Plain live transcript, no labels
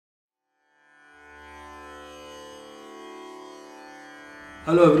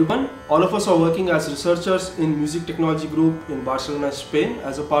Hello everyone, all of us are working as researchers in Music Technology Group in Barcelona, Spain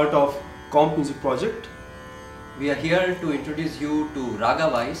as a part of Comp Music project. We are here to introduce you to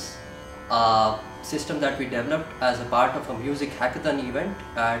Ragawise, a system that we developed as a part of a music hackathon event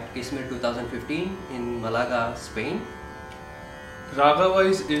at ISMIR 2015 in Malaga, Spain.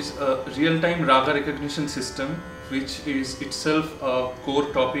 Rāgawise is a real-time Raga recognition system which is itself a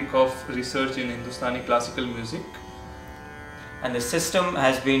core topic of research in Hindustani classical music. And the system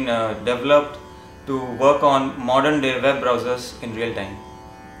has been developed to work on modern day web browsers in real time.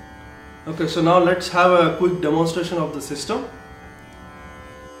 Okay, so now let's have a quick demonstration of the system.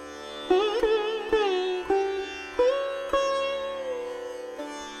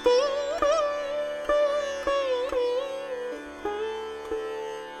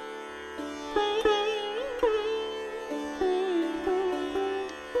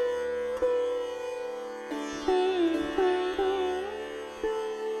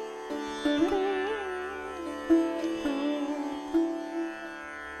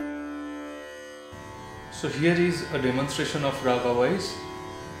 So here is a demonstration of Ragawise.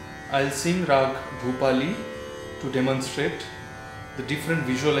 I'll sing Rag Bhupali to demonstrate the different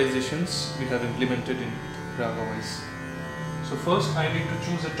visualizations we have implemented in Ragawise. So first I need to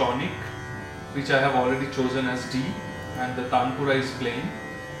choose a tonic, which I have already chosen as D, and the Tanpura is playing.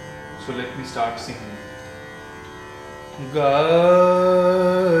 So let me start singing. Ga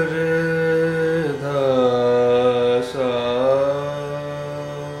re dha sa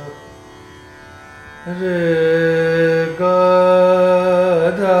re ga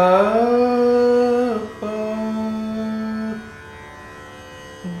dha pa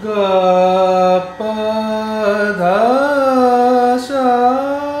ga pa dha sa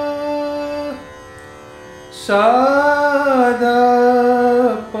dha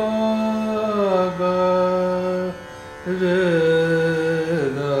pa ga re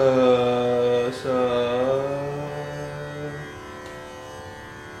dha sa.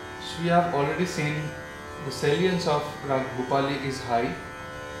 So we have already seen the salience of Rag Bhupali is high,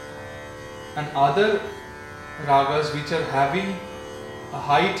 and other ragas which are having a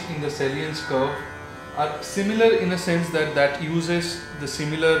height in the salience curve are similar in a sense that uses the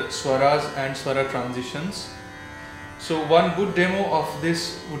similar swaras and swara transitions. So one good demo of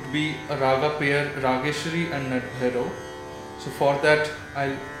this would be a raga pair Rageshri and Nadbhairav. So for that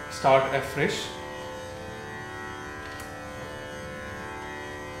I'll start afresh.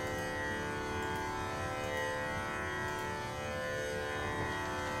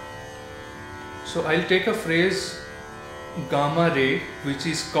 So I'll take a phrase Gama Re, which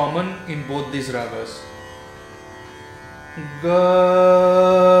is common in both these ragas.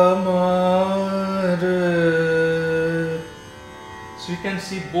 Gama Re. So you can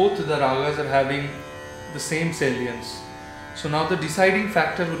see both the ragas are having the same salience. So now the deciding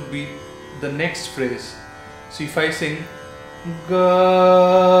factor would be the next phrase. So if I sing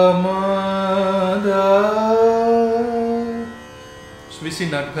Gama Da, so we see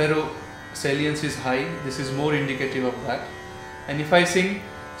Nadbhairav salience is high. This is more indicative of that. And if I sing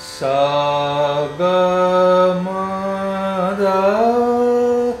Sa Ga Ma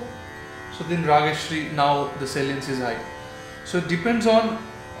Da, so then Rageshri, now the salience is high. So it depends on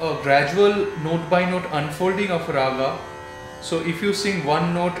a gradual note by note unfolding of raga. So if you sing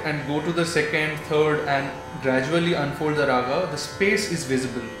one note and go to the second, third and gradually unfold the raga, the space is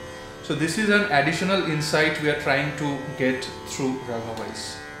visible. So this is an additional insight we are trying to get through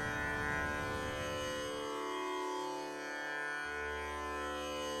Ragawise.